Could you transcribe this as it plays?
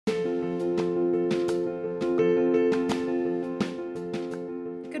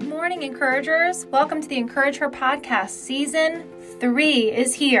morning, encouragers. Welcome to the Encourage Her podcast. Season 3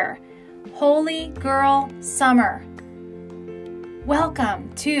 is here. Holy Girl Summer.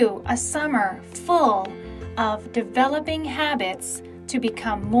 Welcome to a summer full of developing habits to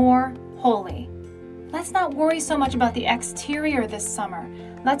become more holy. Let's not worry so much about the exterior this summer.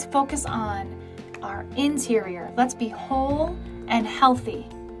 Let's focus on our interior. Let's be whole and healthy.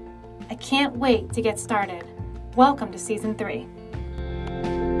 I can't wait to get started. Welcome to Season 3.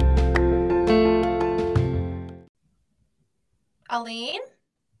 Aline?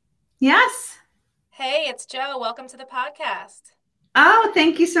 Yes. Hey, it's Joe. Welcome to the podcast. Oh,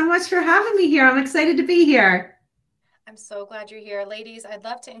 thank you so much for having me here. I'm excited to be here. I'm so glad you're here. Ladies, I'd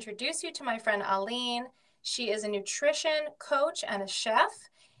love to introduce you to my friend Aline. She is a nutrition coach and a chef.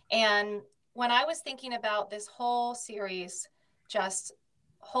 And when I was thinking about this whole series, just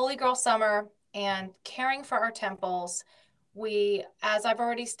Holy Girl Summer and caring for our temples, we, as I've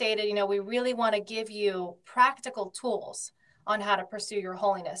already stated, we really want to give you practical tools on how to pursue your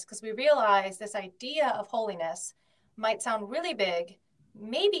holiness, because we realize this idea of holiness might sound really big,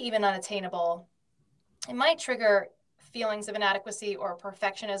 maybe even unattainable. It might trigger feelings of inadequacy or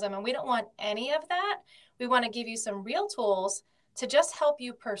perfectionism, and we don't want any of that. We want to give you some real tools to just help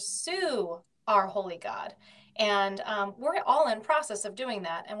you pursue our holy God. And we're all in process of doing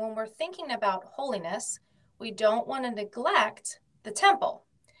that. And when we're thinking about holiness, we don't want to neglect the temple,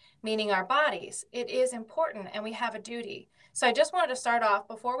 meaning our bodies. It is important, and we have a duty. So I just wanted to start off,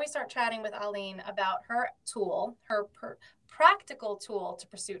 before we start chatting with Aline about her tool, her practical tool to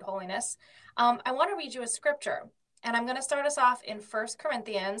pursue holiness, I want to read you a scripture. And I'm going to start us off in 1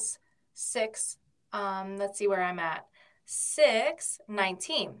 Corinthians 6, let's see where I'm at,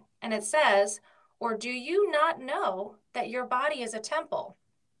 6:19. And it says, "Or do you not know that your body is a temple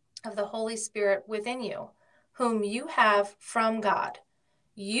of the Holy Spirit within you, whom you have from God?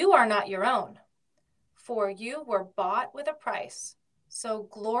 You are not your own, for you were bought with a price. So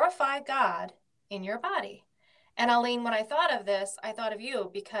glorify God in your body." And Aline, when I thought of this, I thought of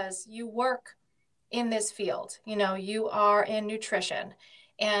you because you work in this field. You are in nutrition,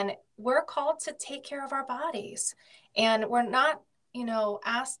 and we're called to take care of our bodies. And we're not,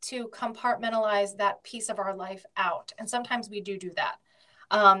 asked to compartmentalize that piece of our life out. And sometimes we do that.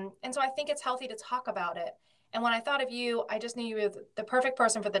 And so I think it's healthy to talk about it. And when I thought of you, I just knew you were the perfect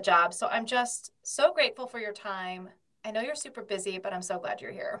person for the job. So I'm just so grateful for your time. I know you're super busy, but I'm so glad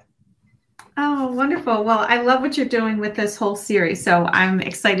you're here. Oh, wonderful. Well, I love what you're doing with this whole series, so I'm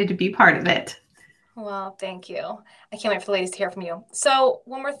excited to be part of it. Well, thank you. I can't wait for the ladies to hear from you. So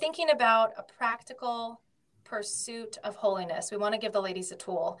when we're thinking about a practical pursuit of holiness, we want to give the ladies a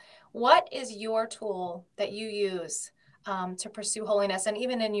tool. What is your tool that you use to pursue holiness, and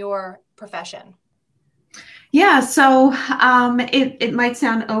even in your profession? Yeah, so it might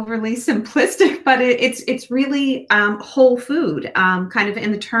sound overly simplistic, but it's really whole food, kind of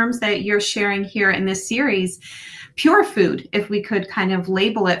in the terms that you're sharing here in this series, pure food, if we could kind of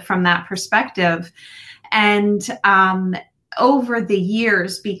label it from that perspective. And over the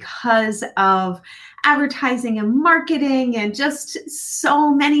years, because of advertising and marketing and just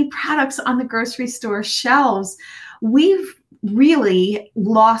so many products on the grocery store shelves, we've really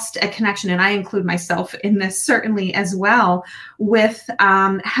lost a connection, and I include myself in this certainly as well, with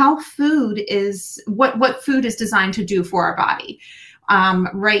how food is, what food is designed to do for our body.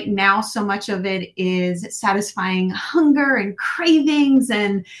 Right now, so much of it is satisfying hunger and cravings,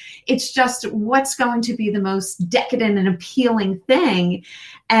 and it's just what's going to be the most decadent and appealing thing.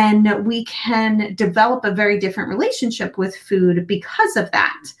 And we can develop a very different relationship with food because of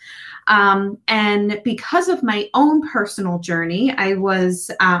that. And because of my own personal journey, I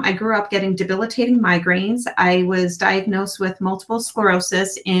grew up getting debilitating migraines. I was diagnosed with multiple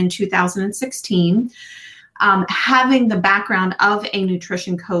sclerosis in 2016. Having the background of a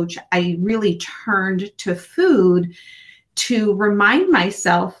nutrition coach, I really turned to food to remind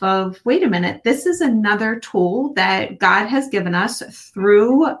myself of, wait a minute, this is another tool that God has given us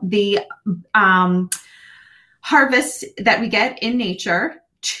through the harvest that we get in nature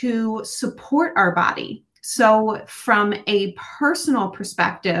to support our body. So from a personal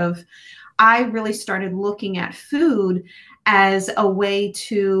perspective, I really started looking at food as a way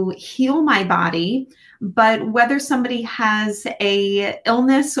to heal my body. But whether somebody has a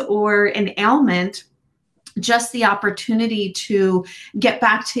illness or an ailment, just the opportunity to get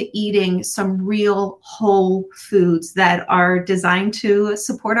back to eating some real whole foods that are designed to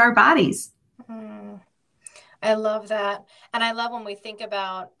support our bodies. I love that. And I love when we think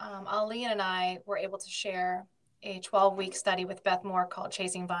about, Aline and I were able to share a 12-week study with Beth Moore called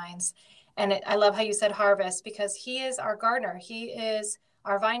Chasing Vines. And I love how you said harvest, because he is our gardener. He is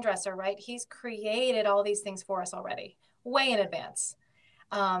our vine dresser, right? He's created all these things for us already, way in advance.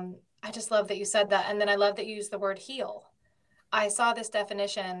 I just love that you said that. And then I love that you used the word heal. I saw this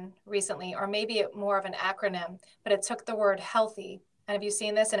definition recently, or maybe more of an acronym, but it took the word healthy. And have you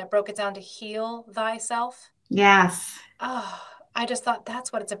seen this? And it broke it down to heal thyself. Yes. Oh, I just thought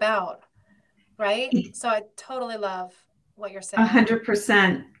that's what it's about, right? So I totally love what you're saying.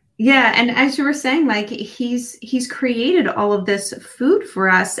 100%. Yeah, and as you were saying, like he's created all of this food for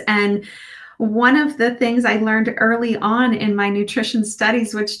us. And one of the things I learned early on in my nutrition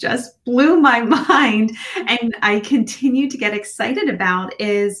studies, which just blew my mind, and I continue to get excited about,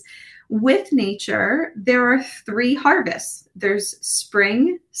 is with nature, there are 3 harvests. There's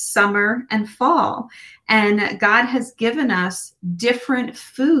spring, summer, and fall. And God has given us different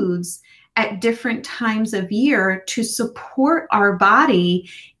foods at different times of year to support our body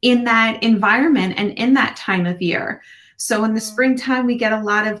in that environment and in that time of year. So in the springtime, we get a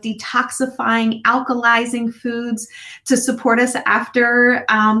lot of detoxifying, alkalizing foods to support us after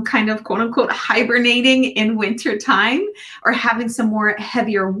kind of quote unquote hibernating in wintertime, or having some more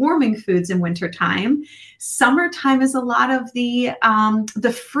heavier warming foods in wintertime. Summertime is a lot of the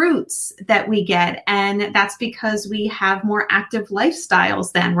fruits that we get. And that's because we have more active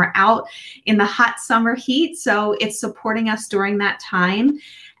lifestyles then. We're out in the hot summer heat. So it's supporting us during that time.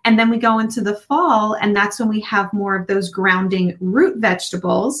 And then we go into the fall, and that's when we have more of those grounding root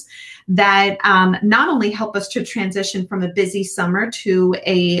vegetables that not only help us to transition from a busy summer to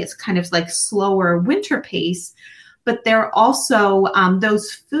a kind of like slower winter pace, but they're also,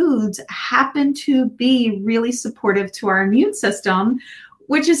 those foods happen to be really supportive to our immune system,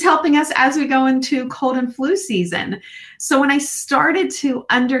 which is helping us as we go into cold and flu season. So when I started to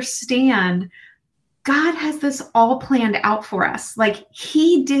understand God has this all planned out for us. Like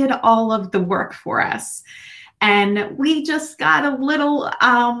he did all of the work for us. And we just got a little,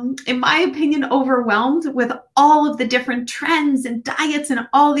 in my opinion, overwhelmed with all of the different trends and diets and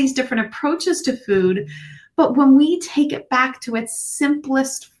all these different approaches to food. But when we take it back to its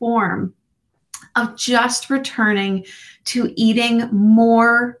simplest form of just returning to eating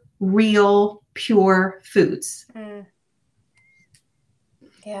more real, pure foods.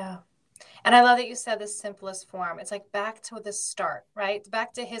 Yeah. And I love that you said the simplest form. It's like back to the start, right?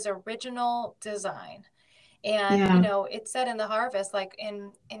 Back to his original design. And, you know, it said in the harvest, like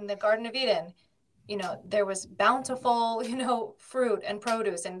in the Garden of Eden, you know, there was bountiful, you know, fruit and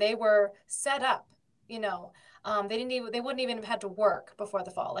produce, and they were set up, you know, they wouldn't even have had to work before the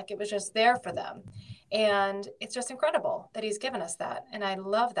fall. Like it was just there for them. And it's just incredible that he's given us that. And I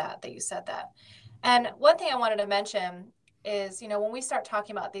love that you said that. And one thing I wanted to mention is, you know, when we start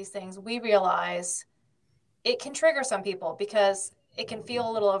talking about these things, we realize it can trigger some people because it can feel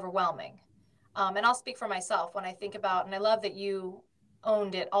a little overwhelming. And I'll speak for myself when I think about, and I love that you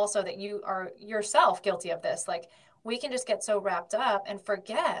owned it also, that you are yourself guilty of this. Like we can just get so wrapped up and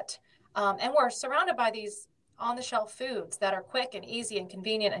forget. And we're surrounded by these on the shelf foods that are quick and easy and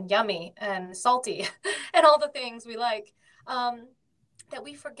convenient and yummy and salty and all the things we like, that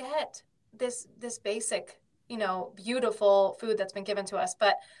we forget this basic, you know, beautiful food that's been given to us.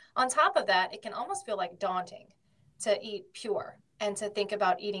 But on top of that, it can almost feel like daunting to eat pure and to think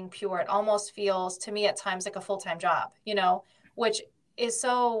about eating pure. It almost feels to me at times like a full-time job, you know, which is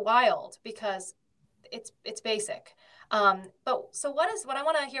so wild because it's basic. But so what I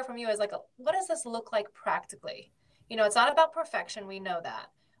want to hear from you is like, what does this look like practically? You know, it's not about perfection. We know that,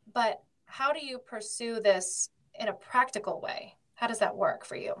 but how do you pursue this in a practical way? How does that work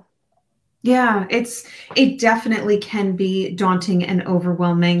for you? Yeah, it definitely can be daunting and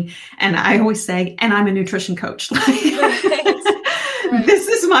overwhelming. And I always say, and I'm a nutrition coach. Right. This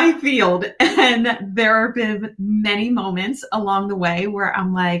is my field. And there have been many moments along the way where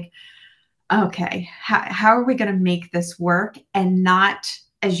I'm like, okay, how are we going to make this work and not,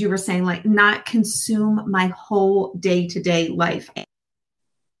 as you were saying, like not consume my whole day-to-day life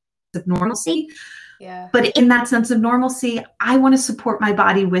of normalcy. Yeah. But in that sense of normalcy, I want to support my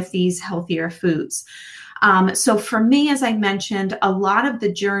body with these healthier foods. So for me, as I mentioned, a lot of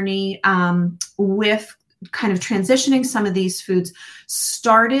the journey with kind of transitioning some of these foods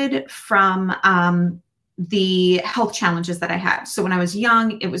started from the health challenges that I had. So when I was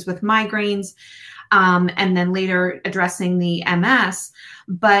young, it was with migraines, and then later addressing the MS.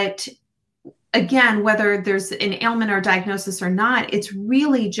 But again, whether there's an ailment or diagnosis or not, it's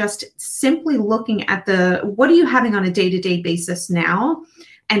really just simply looking at what are you having on a day-to-day basis now,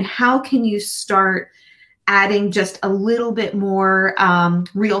 and how can you start adding just a little bit more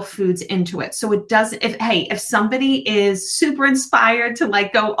real foods into it. So it doesn't, if somebody is super inspired to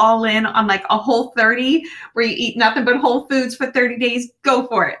like go all in on like a Whole30 where you eat nothing but whole foods for 30 days, go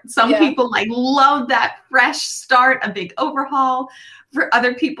for it. Some Yeah. people like love that fresh start, a big overhaul. For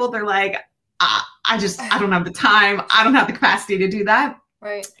other people, they're like, I don't have the time. I don't have the capacity to do that.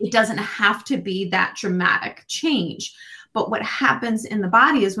 Right. It doesn't have to be that dramatic change. But what happens in the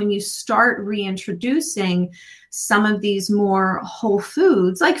body is when you start reintroducing some of these more whole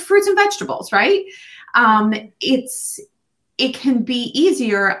foods, like fruits and vegetables, right? It can be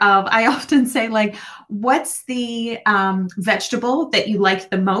easier I often say, like, what's the vegetable that you like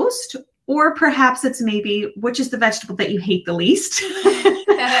the most? Or perhaps it's maybe, which is the vegetable that you hate the least?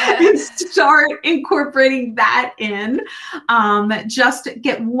 And start incorporating that in. Just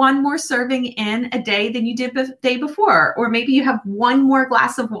get one more serving in a day than you did the day before. Or maybe you have one more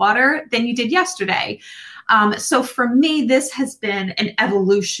glass of water than you did yesterday. So for me, this has been an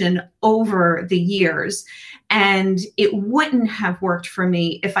evolution over the years. And it wouldn't have worked for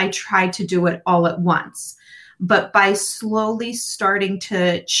me if I tried to do it all at once. But by slowly starting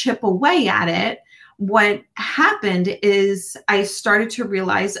to chip away at it, what happened is I started to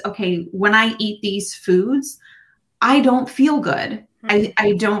realize, okay, when I eat these foods, I don't feel good.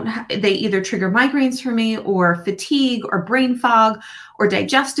 I don't, they either trigger migraines for me or fatigue or brain fog or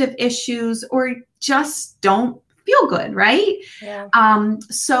digestive issues or just don't feel good, right? Yeah.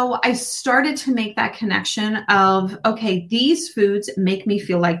 So I started to make that connection of, okay, these foods make me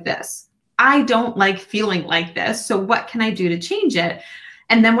feel like this. I don't like feeling like this. So what can I do to change it?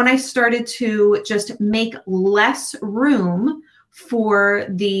 And then when I started to just make less room for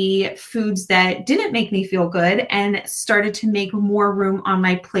the foods that didn't make me feel good and started to make more room on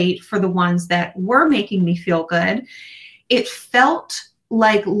my plate for the ones that were making me feel good, it felt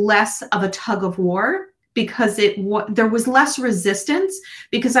like less of a tug of war because there was less resistance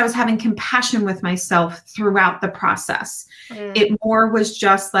because I was having compassion with myself throughout the process. It more was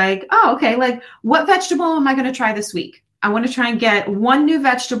just like, oh, okay, like what vegetable am I going to try this week? I want to try and get one new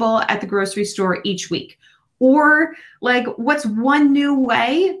vegetable at the grocery store each week. Or like, what's one new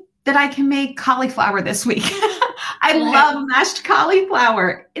way that I can make cauliflower this week? I love mashed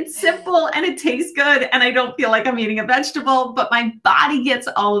cauliflower. It's simple and it tastes good. And I don't feel like I'm eating a vegetable, but my body gets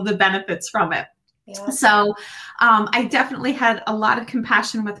all of the benefits from it. Yeah. So I definitely had a lot of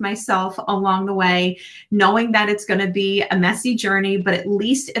compassion with myself along the way, knowing that it's going to be a messy journey, but at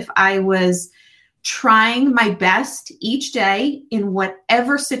least if I was trying my best each day in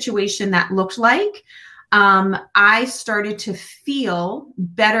whatever situation that looked like, I started to feel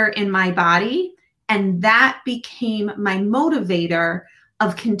better in my body. And that became my motivator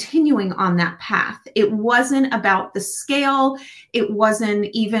of continuing on that path. It wasn't about the scale. It wasn't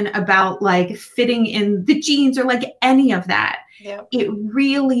even about like fitting in the jeans or like any of that. Yep. It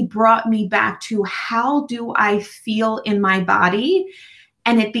really brought me back to how do I feel in my body?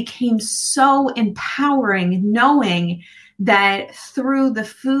 And it became so empowering knowing that through the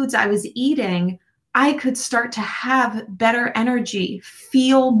foods I was eating, I could start to have better energy,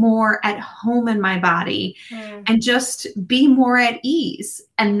 feel more at home in my body, and just be more at ease.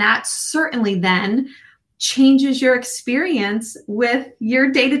 And that certainly then changes your experience with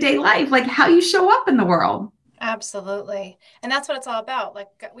your day-to-day life, like how you show up in the world. Absolutely. And that's what it's all about. Like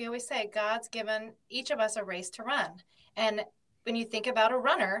we always say, God's given each of us a race to run. And when you think about a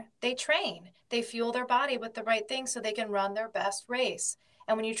runner, they train, they fuel their body with the right things so they can run their best race.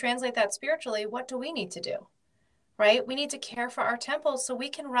 And when you translate that spiritually, what do we need to do? Right? We need to care for our temples so we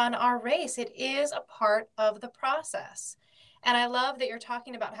can run our race. It is a part of the process. And I love that you're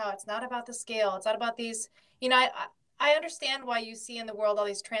talking about how it's not about the scale. It's not about these, I understand why you see in the world all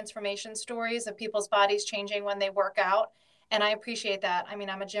these transformation stories of people's bodies changing when they work out. And I appreciate that. I mean,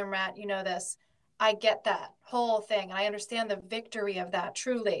 I'm a gym rat, you know this. I get that whole thing. And I understand the victory of that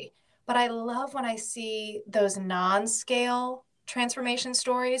truly. But I love when I see those non-scale transformation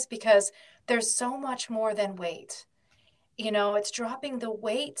stories because there's so much more than weight. It's dropping the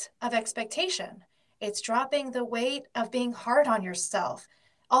weight of expectation. It's dropping the weight of being hard on yourself.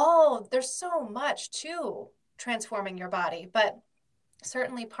 There's so much to transforming your body, but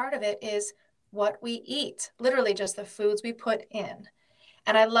certainly part of it is what we eat, literally just the foods we put in.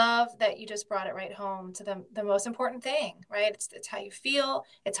 And I love that you just brought it right home to the most important thing, right? It's how you feel.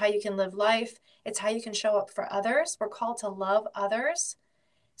 It's how you can live life. It's how you can show up for others. We're called to love others.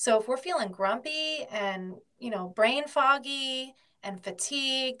 So if we're feeling grumpy and, brain foggy and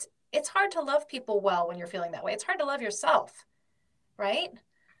fatigued, it's hard to love people well when you're feeling that way. It's hard to love yourself, right?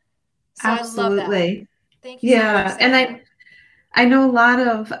 So absolutely. I love that. Thank you so much. And I know a lot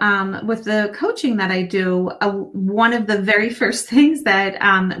of with the coaching that I do, one of the very first things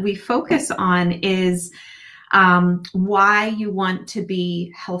that we focus on is why you want to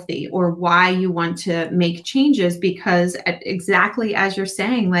be healthy or why you want to make changes. Because exactly as you're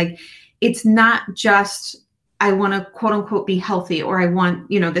saying, like, it's not just, I want to quote unquote be healthy, or I want,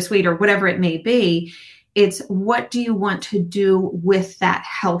 this weight, or whatever it may be. It's, what do you want to do with that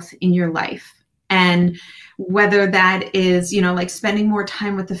health in your life? And whether that is, like spending more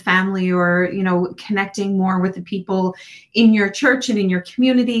time with the family, or, connecting more with the people in your church and in your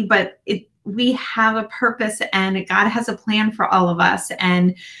community. But we have a purpose, and God has a plan for all of us.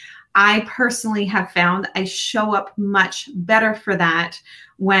 And I personally have found I show up much better for that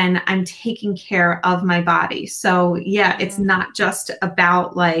when I'm taking care of my body. So yeah, it's not just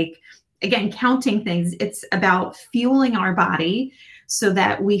about, like, again, counting things. It's about fueling our body so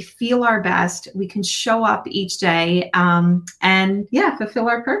that we feel our best. We can show up each day, and yeah, fulfill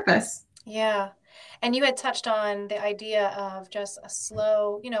our purpose. Yeah. And you had touched on the idea of just a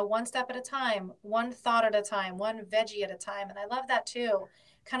slow, one step at a time, one thought at a time, one veggie at a time. And I love that too.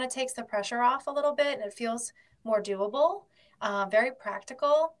 Kind of takes the pressure off a little bit, and it feels more doable, very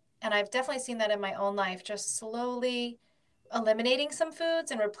practical. And I've definitely seen that in my own life, just slowly eliminating some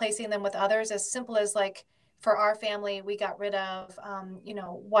foods and replacing them with others. As simple as, like, for our family, we got rid of,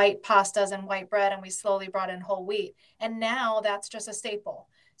 white pastas and white bread, and we slowly brought in whole wheat. And now that's just a staple.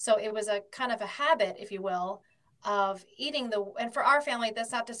 So it was a kind of a habit, if you will, of eating and for our family,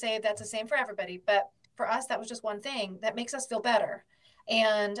 that's not to say that's the same for everybody, but for us, that was just one thing that makes us feel better.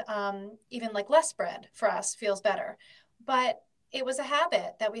 And even like less bread for us feels better. But it was a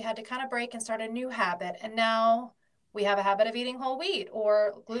habit that we had to kind of break and start a new habit. And now we have a habit of eating whole wheat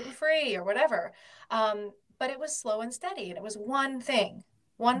or gluten-free or whatever. But it was slow and steady. And it was one thing,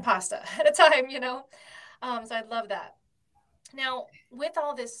 one pasta at a time. So I love that. Now, with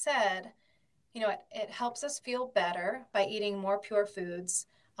all this said, it helps us feel better by eating more pure foods.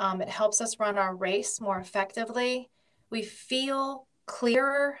 It helps us run our race more effectively. We feel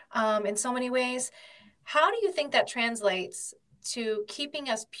clearer in so many ways. How do you think that translates to keeping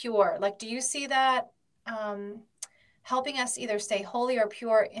us pure? Like, do you see that helping us either stay holy or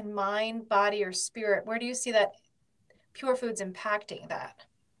pure in mind, body, or spirit? Where do you see that pure foods impacting that?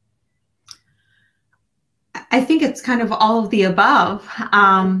 I think it's kind of all of the above,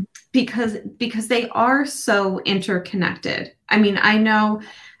 because they are so interconnected. I mean, I know,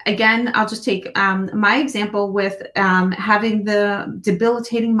 again, I'll just take my example with having the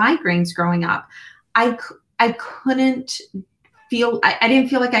debilitating migraines growing up. I couldn't I didn't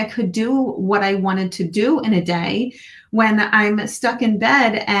feel like I could do what I wanted to do in a day when I'm stuck in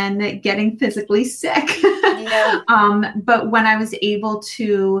bed and getting physically sick. Yeah. But when I was able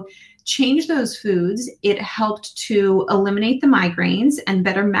to change those foods, it helped to eliminate the migraines and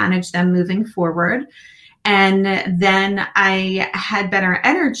better manage them moving forward. And then I had better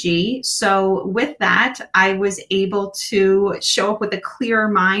energy. So with that, I was able to show up with a clearer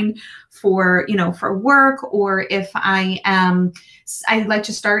mind for, for work, or if I like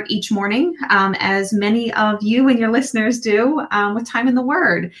to start each morning, as many of you and your listeners do, with time in the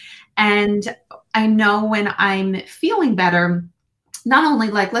Word. And I know when I'm feeling better, not only,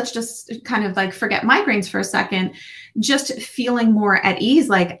 like, let's just kind of like forget migraines for a second, just feeling more at ease,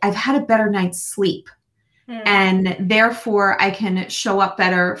 like I've had a better night's sleep. And therefore I can show up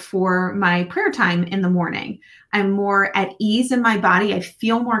better for my prayer time in the morning. I'm more at ease in my body. I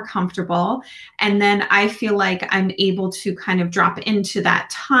feel more comfortable. And then I feel like I'm able to kind of drop into that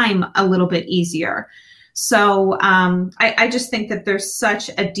time a little bit easier. So I just think that there's such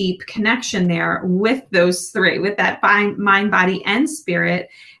a deep connection there with those three, with that mind, body, and spirit.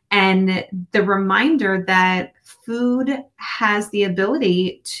 And the reminder that food has the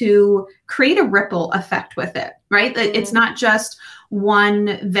ability to create a ripple effect with it, right? Mm-hmm. It's not just one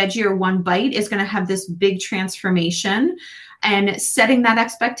veggie or one bite is going to have this big transformation. And setting that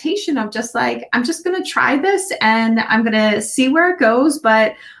expectation of just like, I'm just going to try this and I'm going to see where it goes.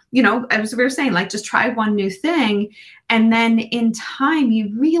 But, as we were saying, like, just try one new thing. And then in time,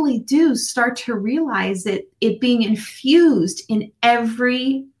 you really do start to realize it being infused in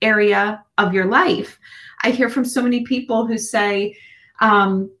every area of your life. I hear from so many people who say,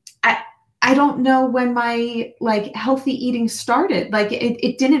 I don't know when my healthy eating started. Like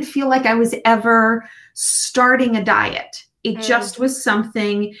it didn't feel like I was ever starting a diet. It just was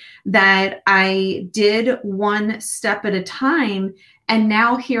something that I did one step at a time. And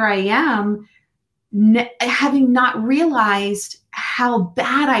now here I am, having not realized how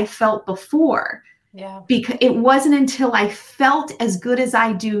bad I felt before. Yeah. Because it wasn't until I felt as good as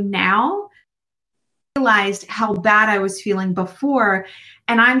I do now realized how bad I was feeling before.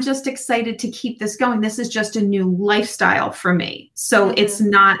 And I'm just excited to keep this going. This is just a new lifestyle for me. So it's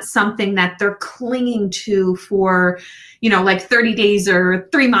not something that they're clinging to for, like 30 days or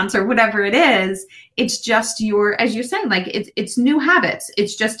 3 months or whatever it is. It's just as you're saying, like it's new habits.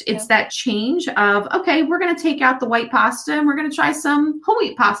 It's that change of, okay, we're going to take out the white pasta and we're going to try some whole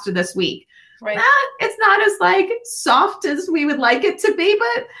wheat pasta this week. Right. It's not as like soft as we would like it to be,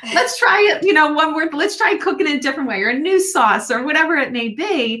 but let's try it, let's try cooking it a different way, or a new sauce or whatever it may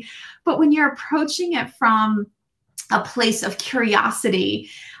be. But when you're approaching it from a place of curiosity,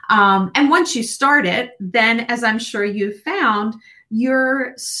 and once you start it, then as I'm sure you've found,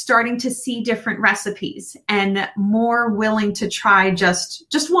 you're starting to see different recipes and more willing to try just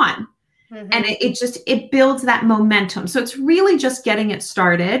one. And it builds that momentum. So it's really just getting it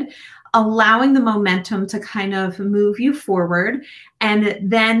started, allowing the momentum to kind of move you forward, and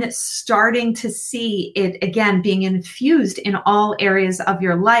then starting to see it again being infused in all areas of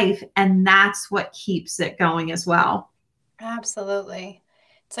your life. And that's what keeps it going as well. Absolutely.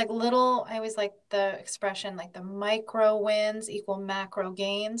 It's like I always like the expression, like the micro wins equal macro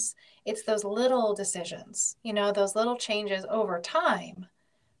gains. It's those little decisions, those little changes over time,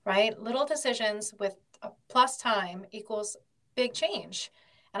 right? Little decisions with a plus time equals big change.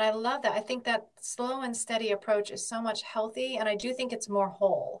 And I love that. I think that slow and steady approach is so much healthy. And I do think it's more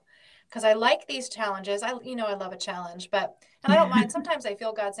whole, because I like these challenges. I love a challenge, and I don't mind. Sometimes I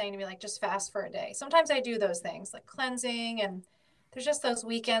feel God saying to me, like, just fast for a day. Sometimes I do those things like cleansing. And there's just those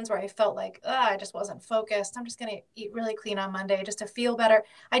weekends where I felt like, I just wasn't focused. I'm just going to eat really clean on Monday just to feel better.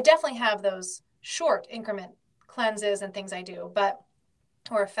 I definitely have those short increment cleanses and things I do,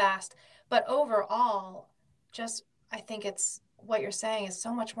 or fast. But overall, I think it's, what you're saying is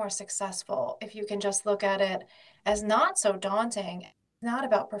so much more successful if you can just look at it as not so daunting, not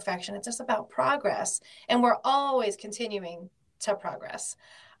about perfection. It's just about progress. And we're always continuing to progress.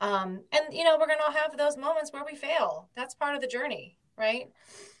 And, we're going to have those moments where we fail. That's part of the journey, right?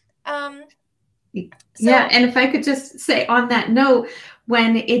 And if I could just say on that note,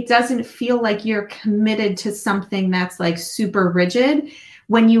 when it doesn't feel like you're committed to something that's like super rigid,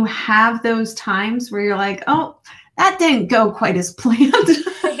 when you have those times where you're like, oh, that didn't go quite as planned,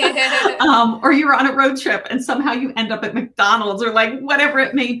 or you're on a road trip and somehow you end up at McDonald's or like whatever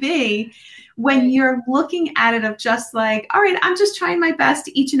it may be, when you're looking at it of just like, all right, I'm just trying my best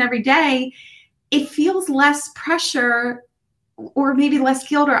each and every day, it feels less pressure, or maybe less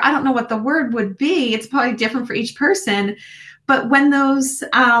guilt, or I don't know what the word would be. It's probably different for each person. But when those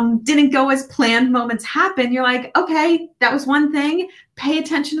didn't go as planned moments happen, you're like, okay, that was one thing. Pay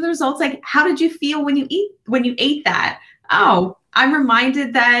attention to the results. Like, how did you feel when you ate that? Oh, I'm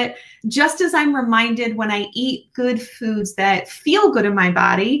reminded that, just as I'm reminded when I eat good foods that feel good in my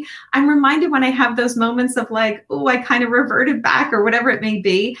body, I'm reminded when I have those moments of like, oh, I kind of reverted back or whatever it may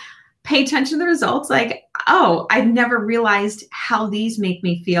be. Pay attention to the results. Like, oh, I never realized how these make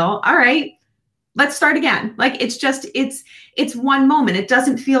me feel. All right, let's start again. Like, it's one moment. It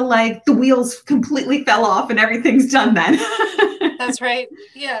doesn't feel like the wheels completely fell off and everything's done then. That's right.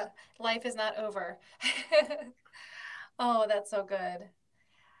 Yeah. Life is not over. Oh, that's so good.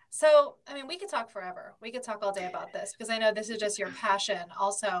 So, I mean, we could talk forever. We could talk all day about this, because I know this is just your passion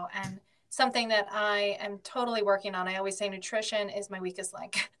also, and something that I am totally working on. I always say nutrition is my weakest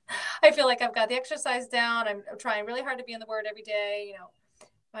link. I feel like I've got the exercise down. I'm trying really hard to be in the Word every day.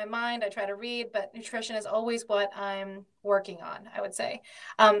 My mind, I try to read, but nutrition is always what I'm working on, I would say.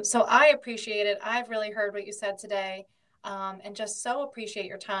 So I appreciate it. I've really heard what you said today, and just so appreciate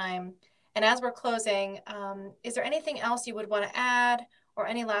your time. And as we're closing, is there anything else you would want to add, or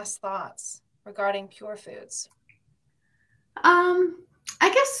any last thoughts regarding Pure Foods? I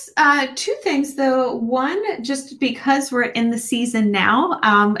guess two things, though. One, just because we're in the season now,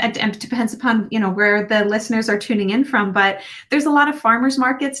 and it depends upon where the listeners are tuning in from, but there's a lot of farmers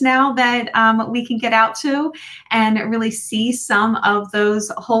markets now that we can get out to and really see some of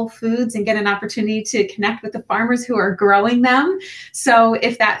those whole foods and get an opportunity to connect with the farmers who are growing them. So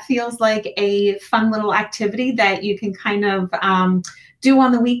if that feels like a fun little activity that you can kind of do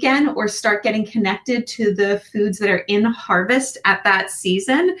on the weekend, or start getting connected to the foods that are in harvest at that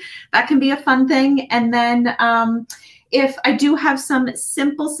season, that can be a fun thing. And then if I do have some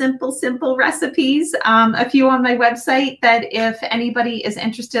simple recipes, a few on my website, that if anybody is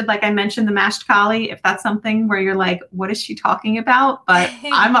interested, like I mentioned, the mashed cauli, if that's something where you're like, what is she talking about? But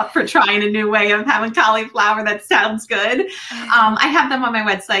I'm up for trying a new way of having cauliflower that sounds good. I have them on my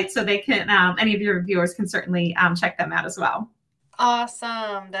website, so they can, any of your viewers can certainly check them out as well.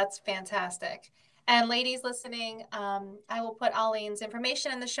 Awesome. That's fantastic. And ladies listening, I will put Ahleen's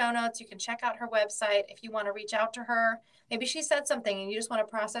information in the show notes. You can check out her website if you want to reach out to her. Maybe she said something and you just want to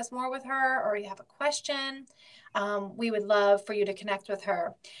process more with her, or you have a question. We would love for you to connect with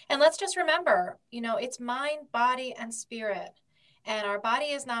her. And let's just remember, it's mind, body, and spirit. And our body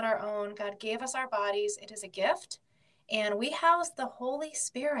is not our own. God gave us our bodies. It is a gift. And we house the Holy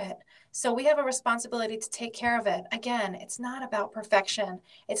Spirit. So we have a responsibility to take care of it. Again, it's not about perfection.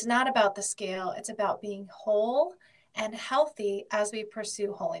 It's not about the scale. It's about being whole and healthy as we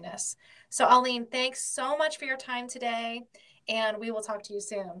pursue holiness. So Ahleen, thanks so much for your time today. And we will talk to you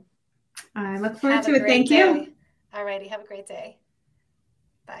soon. I look forward to it. Thank you. All righty. Have a great day.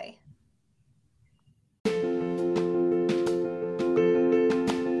 Bye.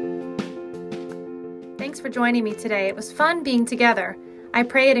 Thanks for joining me today. It was fun being together. I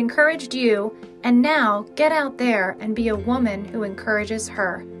pray it encouraged you, and now get out there and be a woman who encourages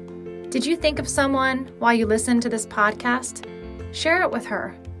her. Did you think of someone while you listened to this podcast? Share it with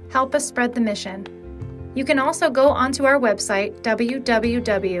her. Help us spread the mission. You can also go onto our website,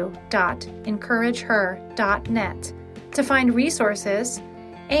 www.encourageher.net, to find resources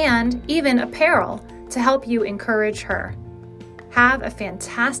and even apparel to help you encourage her. Have a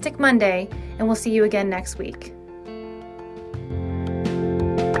fantastic Monday, and we'll see you again next week.